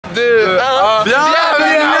2, 1.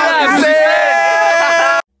 Bienvenue à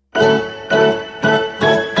Bruxelles.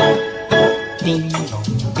 Ding dong,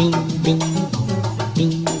 ding ding dong,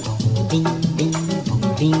 ding dong, ding ding dong,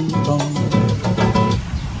 ding dong.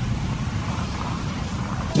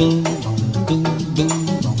 Ding dong, ding ding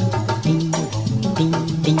dong, ding dong, ding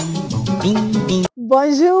ding dong, ding ding.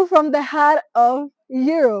 Bonjour from the heart of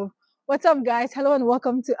Europe. What's up, guys? Hello and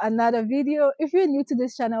welcome to another video. If you're new to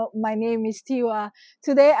this channel, my name is Tiwa.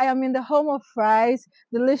 Today I am in the home of fries,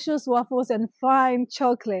 delicious waffles and fine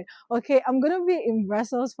chocolate. Okay, I'm gonna be in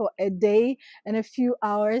Brussels for a day and a few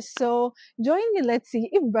hours, so join me. Let's see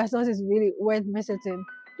if Brussels is really worth visiting.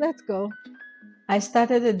 Let's go. I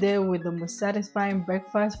started the day with the most satisfying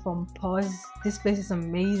breakfast from Pause. This place is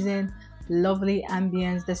amazing. Lovely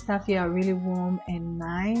ambience. The staff here are really warm and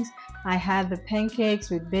nice. I had the pancakes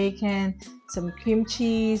with bacon, some cream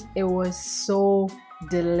cheese. It was so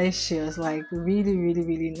delicious, like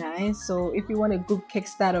really nice. So if you want a good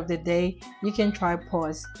kickstart of the day, you can try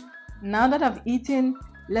Pause. Now that I've eaten,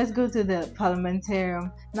 let's go to the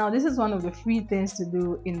Parliamentarium. Now this is one of the free things to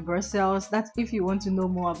do in Brussels. That's if you want to know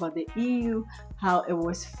more about the EU, how it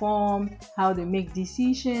was formed, how they make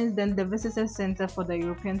decisions. Then the Visitor Center for the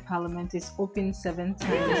European Parliament is open 7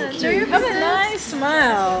 times. Yeah, enjoy your Have a visit. nice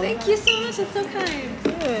smile. Thank you so much, it's so kind.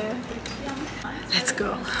 Yeah. Let's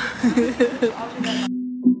go.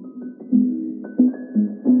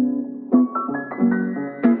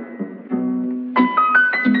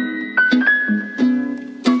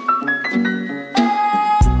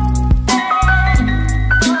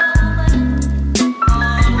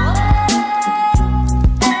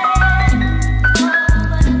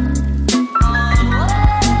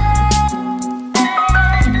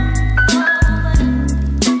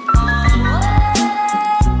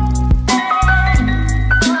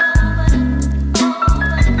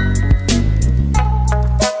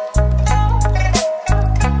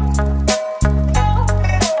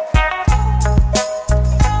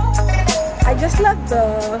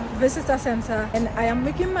 The visitor center and I am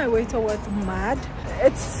making my way towards MAD.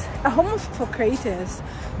 It's a home for creators,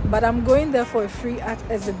 but I'm going there for a free art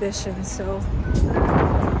exhibition, so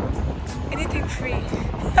anything free.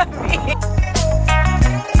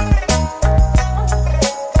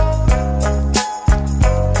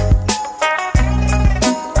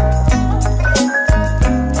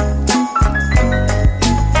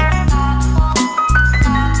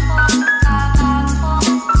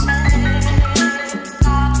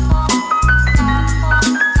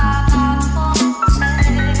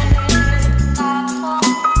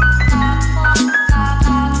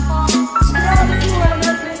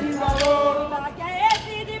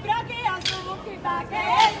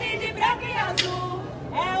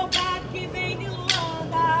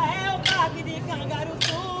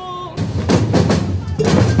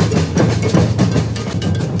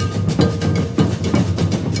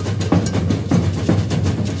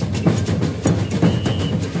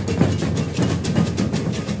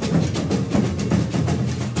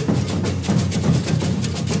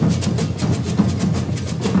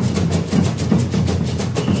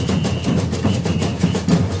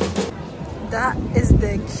 That is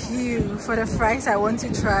the queue for the fries I want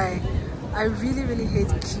to try. I really hate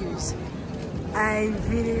queues. I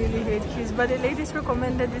really hate queues, but the ladies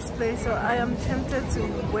recommended this place, so I am tempted to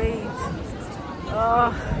wait.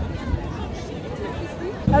 Oh,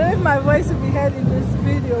 I don't know if my voice will be heard in this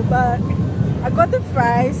video, but I got the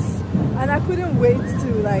fries and I couldn't wait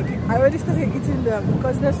to, I already started eating them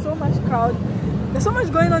because there's so much crowd. There's so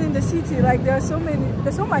much going on in the city. There's so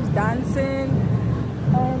much dancing.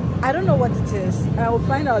 I don't know what it is. I will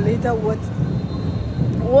find out later what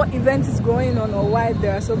event is going on or why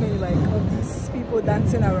there are so many of these people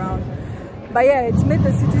dancing around. But yeah, it's made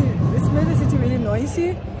the city really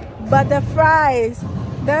noisy. But the fries,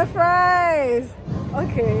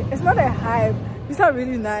 okay, it's not a hype. These are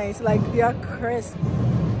really nice. They are crisp.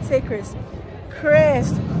 Say crisp.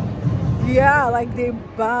 Crisp. Yeah, they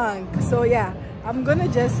bang. So yeah, I'm gonna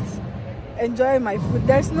just enjoy my food.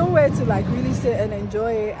 There's nowhere to really sit and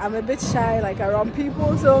enjoy it. I'm a bit shy around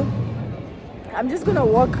people, so I'm just gonna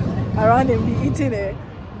walk around and be eating it.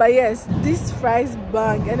 But yes, these fries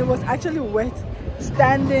bang, and it was actually worth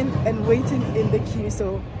standing and waiting in the queue,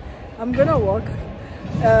 so I'm gonna walk.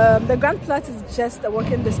 The Grand Place is just a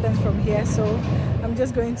walking distance from here, so I'm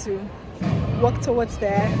just going to walk towards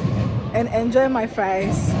there and enjoy my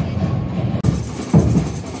fries.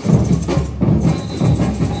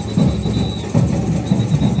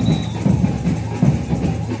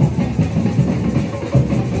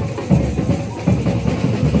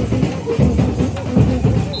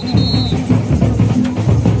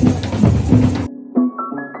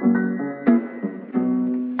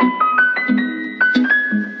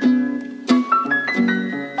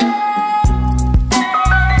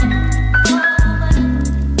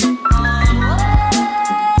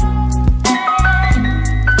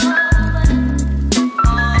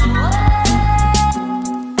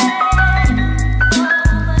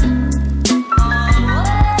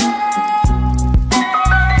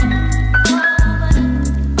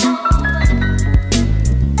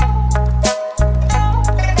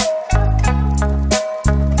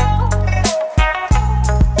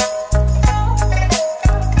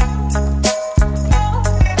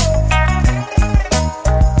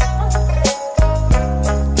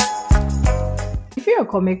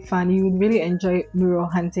 comic fan, you would really enjoy mural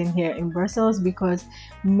hunting here in Brussels because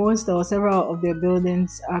most or several of their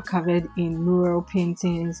buildings are covered in mural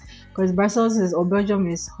paintings. Because Belgium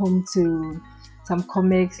is home to some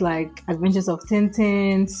comics like Adventures of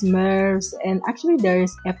Tintin, Smurfs, and actually there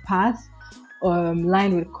is a path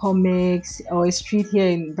lined with comics, or a street here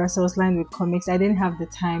in Brussels lined with comics. I didn't have the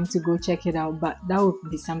time to go check it out, but that would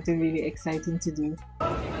be something really exciting to do.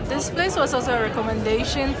 This place was also a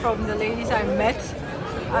recommendation from the ladies I met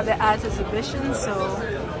at the art exhibition, so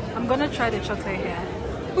I'm gonna try the chocolate here.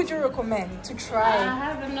 What would you recommend to try? I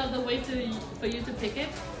have another way for you to pick it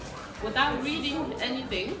without reading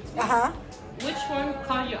anything. Which one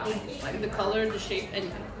caught your eye? Like the color, the shape,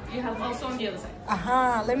 anything. You have also on the other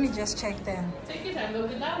side. Let me just check then. Take your time, but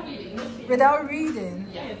without reading. Without reading?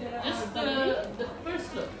 Yeah, just the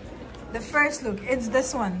first look. The first look, it's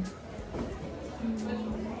this one.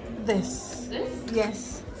 This?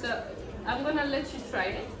 Yes. So, I'm gonna let you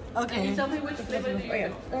try it. Okay. And you tell me which flavor do you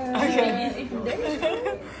want. Okay.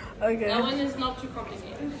 Okay. That one is not too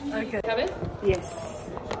complicated. Okay. Have it? Yes.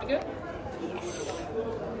 Good?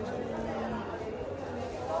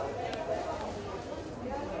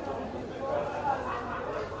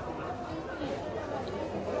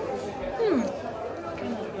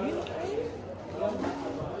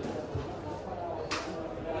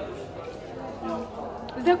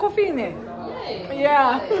 Is there coffee in it?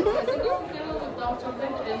 Yeah.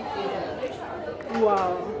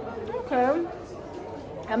 Wow. Okay.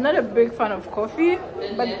 I'm not a big fan of coffee,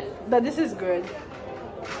 but this is good.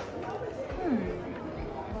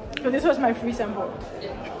 So this was my free sample.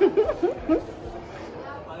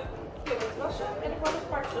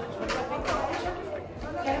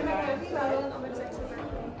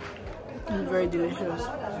 It's very delicious.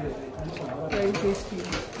 Very tasty.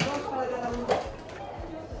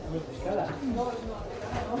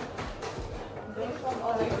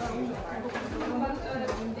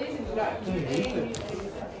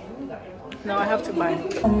 Now I have to buy.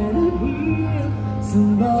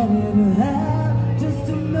 Somebody to have, just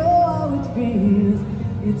to know how it feels.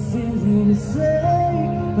 It's easy to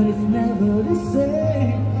say, but it's never the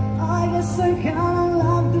same. I guess I kinda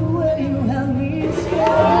like the way you have me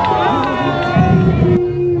scared.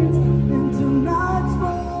 Into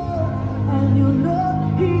nightfall, and you're not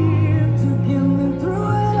here to get me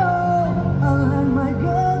through it all. I let my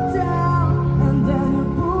guard down, and then you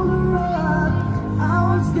pull the rug. I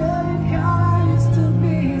was getting kinda used to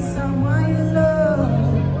be someone you love.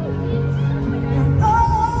 And I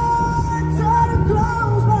try to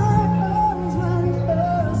close my eyes when it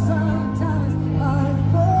hurts. Sometimes I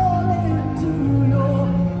fall into your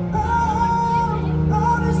arms.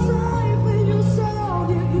 I'll be safe in your sound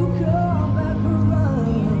if you come back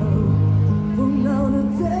around. From now the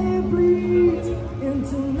day bleeds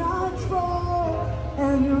into nightfall,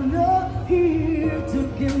 and you're not here to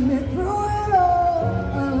get me through it all.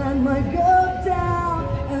 I let my guard down,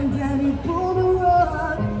 and then you pull the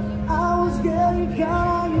rug. I was getting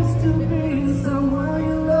kinda used to being someone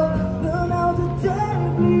you love, but now the day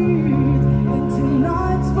bleeds into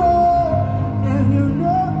nightfall, and you're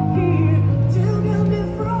not here to get me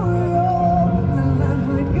through it all. I let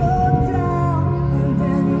my guard down, and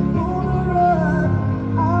then you pull the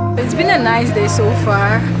rug. It's been a nice day so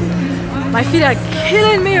far. My feet are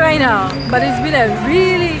killing me right now, but it's been a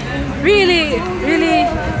really, really, really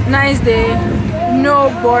nice day. No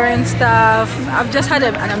boring stuff. I've just had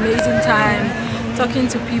an amazing time talking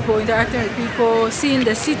to people, interacting with people, seeing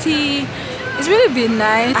the city. It's really been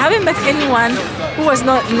nice. I haven't met anyone who was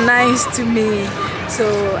not nice to me, so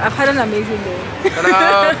I've had an amazing day.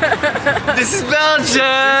 Hello. This is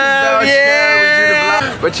Belgium.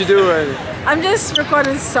 Yeah. What you doing? I'm just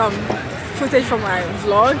recording some footage from my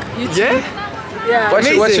vlog, YouTube. Yeah.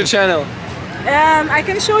 What's your channel? I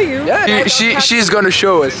can show you. Yeah. She's gonna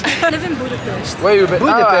show us. I live in Budapest. Where you been?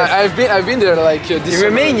 Budapest. I've been there like this In summer.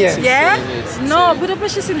 Romania? Yeah? No,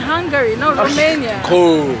 Budapest is in Hungary, no Romania.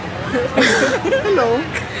 Cool. Hello.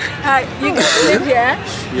 You guys live here?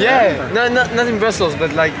 Yeah, no, not in Brussels,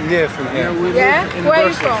 but like near from here. Yeah? Where are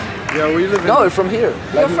you from? Yeah, we live No, from here.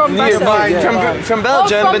 You're from Brussels? From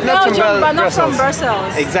Belgium, from but not from Belgium, but not Brussels. from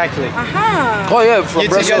Brussels. Exactly. Aha. Oh yeah, from You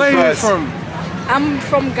Brussels. together Where are you first. from? I'm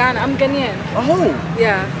from Ghana. I'm Ghanaian. Oh,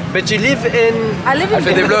 Yeah. but you live in... I live in Elle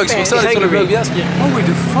fait des vlogs, c'est pour ça Budapest. elle est sur le vlog. Oh, we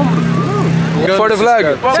do from the vlog. For the vlog.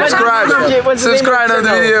 Subscribe. What's the name Subscribe of on the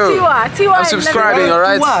the channel? video. Tiwa I'm subscribing,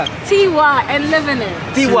 alright? Tiwa and living it.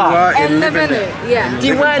 Tiwa. And living it. Yeah.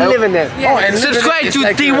 Tiwa and living it. Yeah. Oh, and subscribe to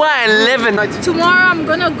Tiwa and living it. Tomorrow I'm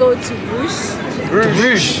gonna go to Bruges.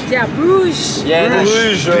 Bruges. Yeah, Bruges. Yeah,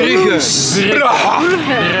 Bruges. Bruges.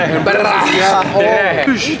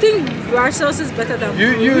 You think Brussels is better than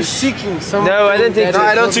You're seeking something. No, I don't think so.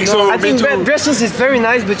 I don't think so. I Me think too. Brussels is very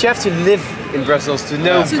nice, but you have to live in Brussels to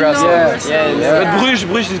know To Brussels. know Brussels. But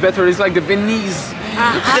Bruges is better. It's like the Venice.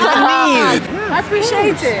 I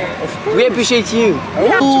appreciate it. We appreciate you.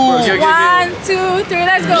 Yeah. 1, 2, 3,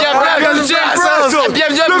 let's go. Bienvenue à Bruxelles.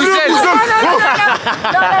 Bienvenue à Bruxelles.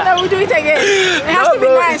 No, we do it again. It has to be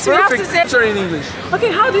nice. We have to say. Sorry in English.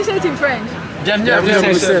 Okay, how do you say it in French? Bienvenue à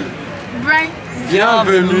Bruxelles.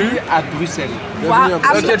 Bienvenue à Bruxelles. Wow,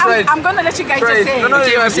 Okay, try it. I'm gonna let you guys Try just it. say it. No,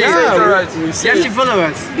 you have to say it. It's alright. You have to follow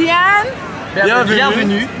us.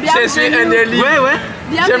 Bienvenue. Bienvenue. Ouais, ouais.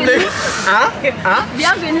 Bienvenue. Hein?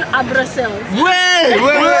 Bienvenue à Bruxelles. Ouais,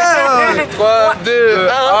 ouais, ouais. 3, 2,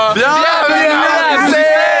 1. Bienvenue à Bruxelles.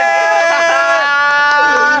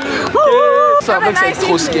 Ça va pas être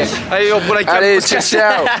trop scary. Allez, on prend la carte. Allez, ciao,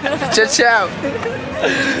 ciao. Ciao, ciao.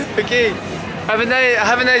 Okay. Have a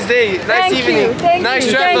nice day. Nice Thank evening. you. Thank nice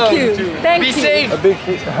you. travel. Thank you. Thank Be you. safe. A big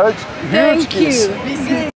hug. Thank you.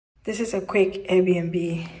 This is a quick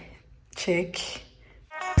Airbnb check.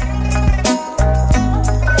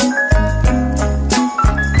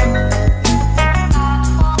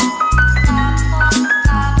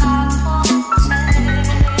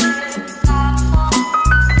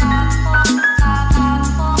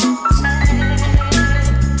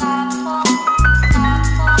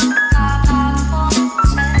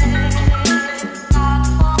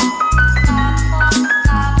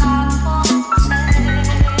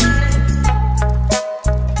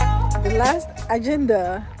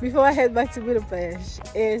 Agenda before I head back to Budapest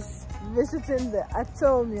is visiting the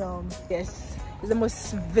Atomium. Yes, it's the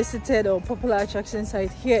most visited or popular attraction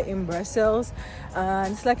site here in Brussels,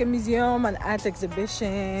 and it's like a museum and art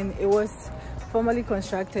exhibition. It was formerly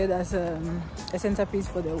constructed as a centerpiece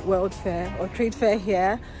for the World Fair or Trade Fair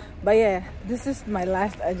here. But yeah, this is my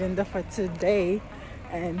last agenda for today,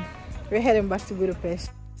 and we're heading back to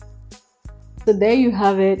Budapest. So there you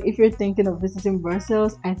have it. If you're thinking of visiting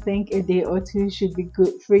Brussels, I think a day or two should be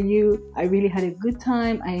good for you. I really had a good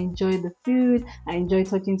time. I enjoyed the food. I enjoyed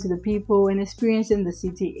talking to the people and experiencing the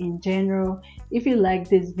city in general. If you like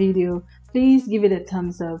this video, please give it a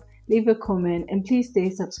thumbs up, leave a comment, and please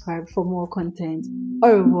stay subscribed for more content.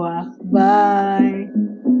 Au revoir. Bye.